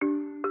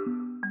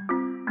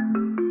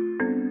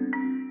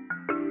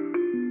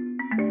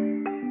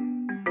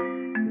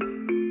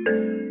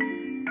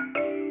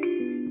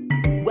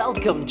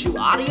Welcome to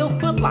Audio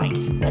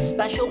Footlights, a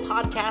special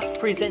podcast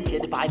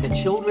presented by the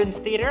Children's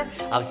Theater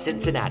of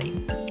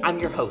Cincinnati. I'm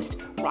your host,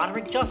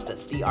 Roderick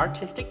Justice, the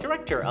Artistic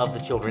Director of the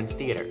Children's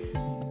Theater.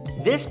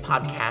 This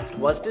podcast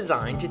was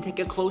designed to take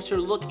a closer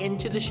look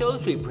into the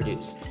shows we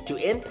produce to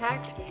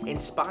impact,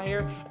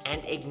 inspire,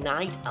 and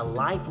ignite a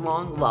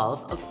lifelong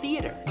love of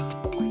theater.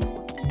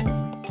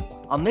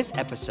 On this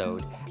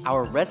episode,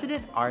 our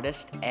resident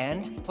artist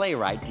and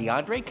playwright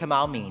DeAndre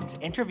Kamal Means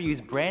interviews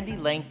Brandy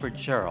Langford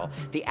Churl,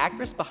 the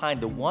actress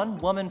behind the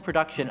one-woman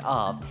production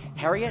of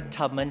Harriet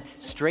Tubman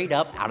Straight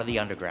Up Out of the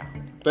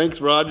Underground. Thanks,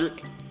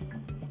 Roderick.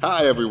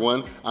 Hi,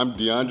 everyone. I'm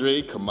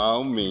DeAndre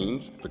Kamal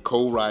Means, the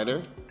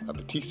co-writer of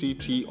the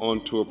TCT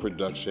On Tour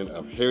production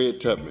of Harriet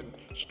Tubman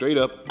Straight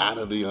Up Out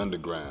of the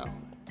Underground.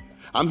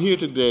 I'm here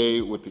today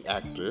with the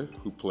actor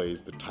who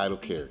plays the title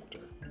character,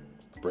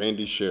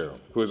 Brandy Sherrill,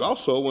 who is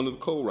also one of the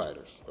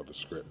co-writers of the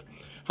script.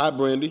 Hi,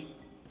 Brandy.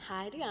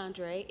 Hi,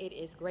 DeAndre. It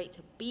is great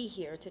to be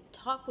here to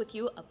talk with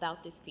you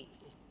about this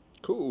piece.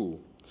 Cool.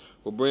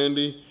 Well,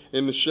 Brandy,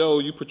 in the show,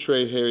 you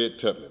portray Harriet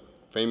Tubman,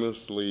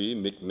 famously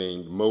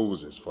nicknamed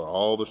Moses for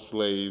all the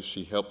slaves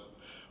she helped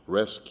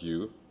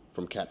rescue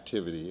from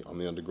captivity on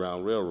the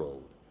Underground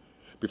Railroad.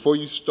 Before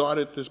you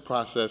started this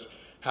process,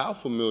 how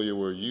familiar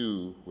were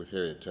you with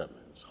Harriet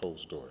Tubman's whole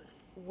story?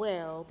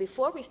 Well,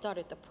 before we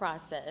started the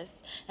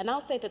process, and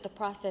I'll say that the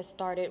process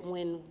started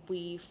when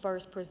we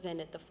first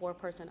presented the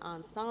four-person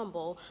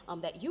ensemble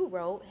that you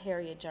wrote,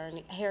 Harriet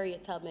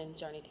Tubman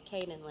Journey to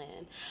Canaan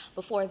Land.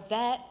 Before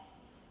that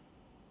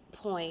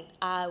point,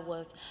 I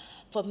was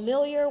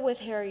familiar with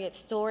Harriet's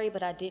story,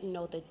 but I didn't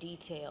know the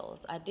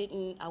details. I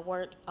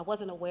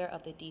wasn't aware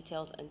of the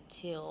details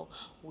until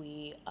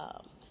we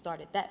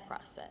started that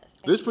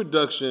process. This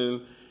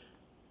production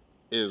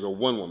is a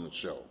one-woman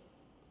show.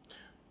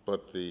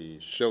 But the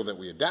show that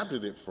we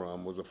adapted it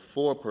from was a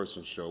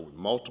four-person show with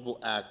multiple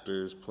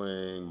actors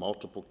playing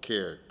multiple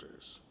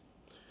characters.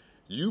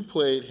 You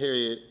played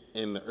Harriet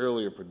in the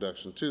earlier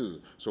production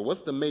too. So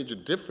what's the major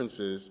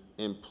differences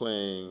in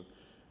playing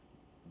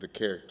the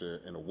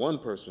character in a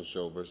one-person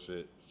show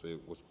versus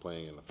it was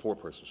playing in a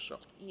four-person show?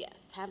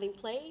 Yes, having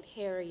played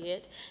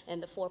Harriet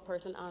in the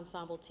four-person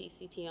ensemble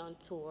TCT On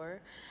Tour,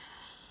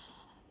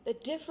 the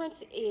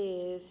difference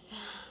is,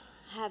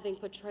 having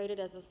portrayed it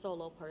as a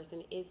solo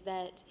person, is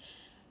that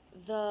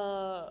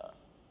the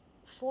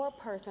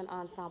four-person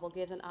ensemble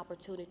gives an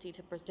opportunity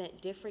to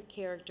present different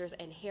characters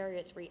and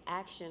Harriet's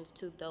reactions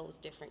to those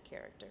different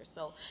characters.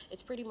 So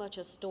it's pretty much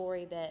a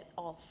story that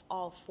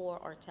all four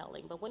are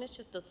telling. But when it's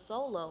just a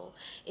solo,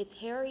 it's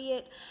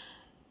Harriet's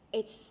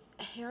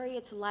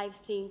life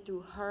seen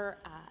through her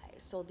eyes.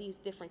 So these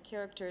different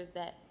characters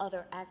that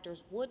other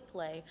actors would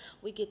play,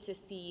 we get to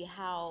see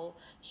how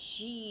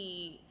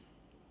she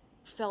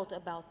felt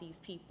about these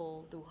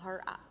people through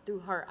her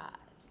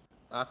eyes.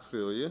 I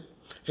feel you.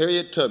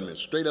 Harriet Tubman,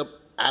 Straight Up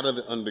Out of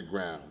the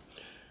Underground.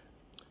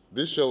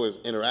 This show is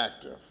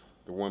interactive,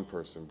 the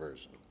one-person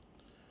version,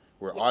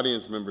 where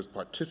audience members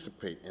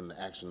participate in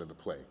the action of the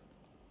play.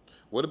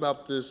 What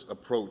about this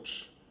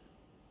approach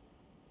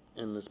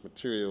and this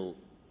material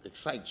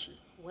excites you?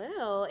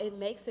 Well, it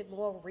makes it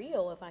more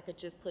real, if I could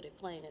just put it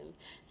plain and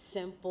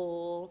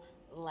simple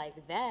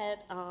like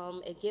that.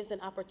 It gives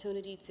an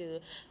opportunity to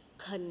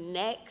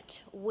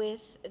connect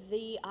with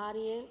the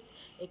audience.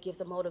 It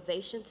gives a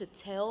motivation to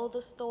tell the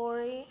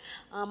story.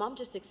 I'm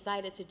just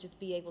excited to just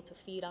be able to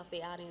feed off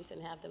the audience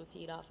and have them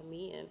feed off of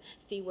me and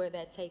see where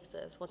that takes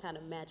us, what kind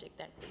of magic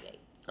that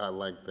creates. I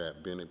like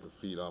that, being able to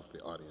feed off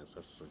the audience.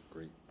 That's a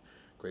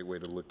great way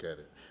to look at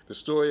it. The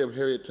story of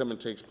Harriet Tubman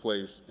takes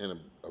place in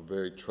a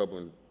very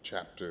troubling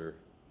chapter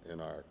in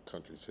our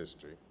country's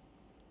history,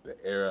 the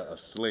era of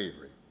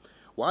slavery.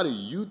 Why do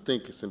you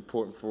think it's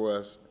important for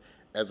us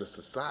as a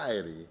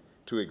society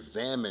to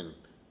examine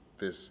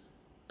this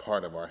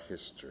part of our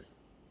history?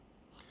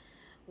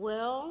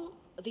 Well,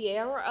 the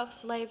era of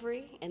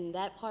slavery and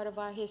that part of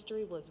our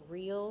history was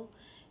real.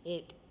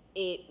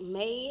 It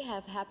may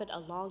have happened a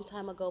long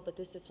time ago, but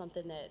this is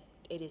something that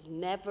it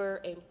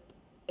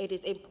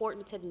is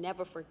important to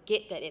never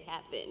forget that it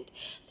happened,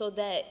 so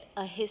that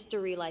a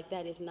history like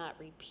that is not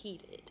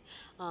repeated.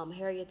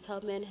 Harriet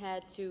Tubman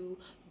had to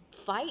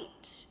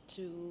fight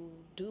to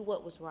do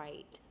what was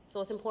right. So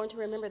it's important to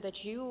remember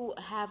that you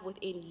have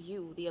within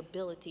you the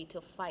ability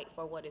to fight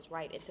for what is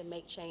right and to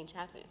make change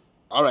happen.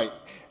 All right,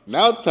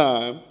 now it's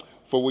time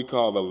for what we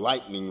call the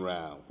lightning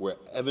round, where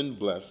Evan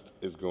Blessed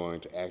is going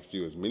to ask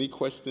you as many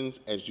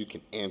questions as you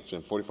can answer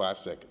in 45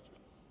 seconds.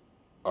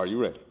 Are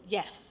you ready?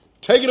 Yes.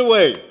 Take it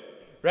away.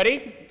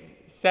 Ready,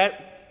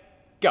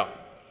 set, go.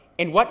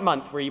 In what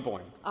month were you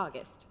born?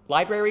 August.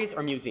 Libraries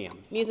or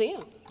museums?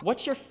 Museums.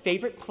 What's your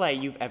favorite play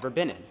you've ever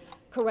been in?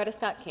 Coretta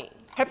Scott King.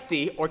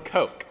 Pepsi or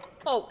Coke?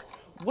 Coke.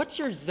 What's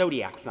your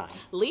zodiac sign?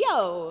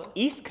 Leo.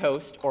 East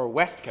Coast or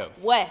West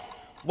Coast? West.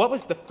 What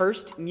was the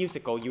first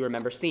musical you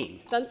remember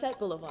seeing? Sunset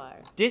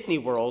Boulevard. Disney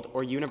World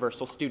or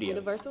Universal Studios?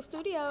 Universal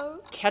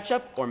Studios.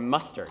 Ketchup or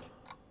mustard?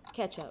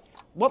 Ketchup.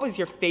 What was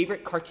your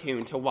favorite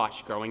cartoon to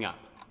watch growing up?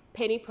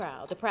 Penny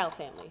Proud, The Proud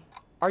Family.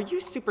 Are you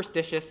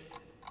superstitious?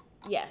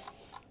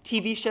 Yes.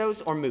 TV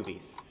shows or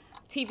movies?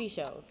 TV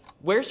shows.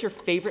 Where's your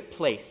favorite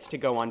place to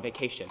go on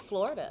vacation?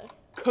 Florida.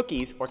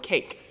 Cookies or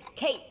cake?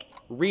 Cake.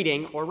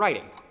 Reading or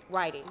writing?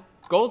 Writing.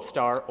 Gold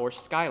Star or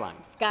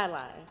Skyline?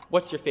 Skyline.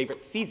 What's your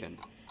favorite season?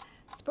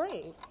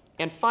 Spring.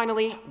 And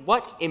finally,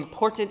 what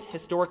important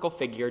historical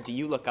figure do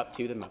you look up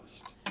to the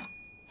most?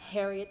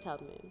 Harriet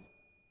Tubman.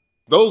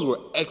 Those were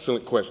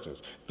excellent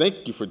questions.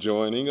 Thank you for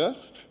joining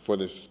us for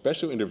this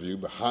special interview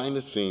behind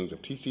the scenes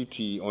of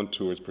TCT on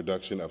Tour's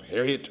production of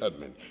Harriet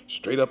Tubman,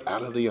 straight up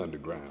out of the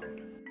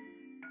underground.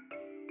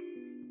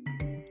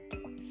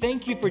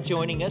 Thank you for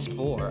joining us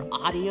for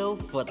Audio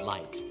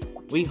Footlights.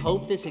 We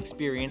hope this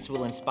experience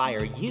will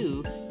inspire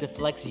you to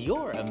flex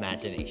your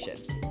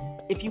imagination.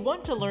 If you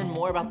want to learn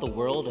more about the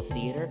world of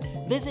theater,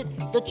 visit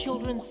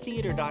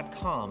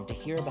thechildrenstheater.com to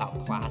hear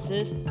about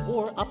classes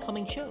or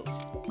upcoming shows.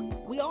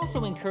 We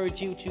also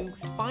encourage you to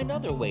find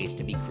other ways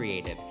to be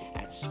creative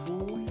at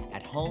school,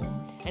 at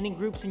home, and in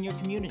groups in your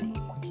community.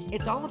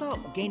 It's all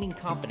about gaining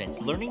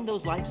confidence, learning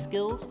those life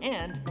skills,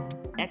 and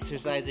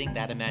exercising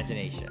that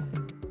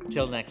imagination.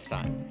 Till next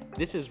time,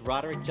 this is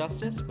Roderick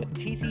Justice with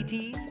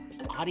TCT's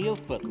Audio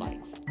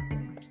Footlights.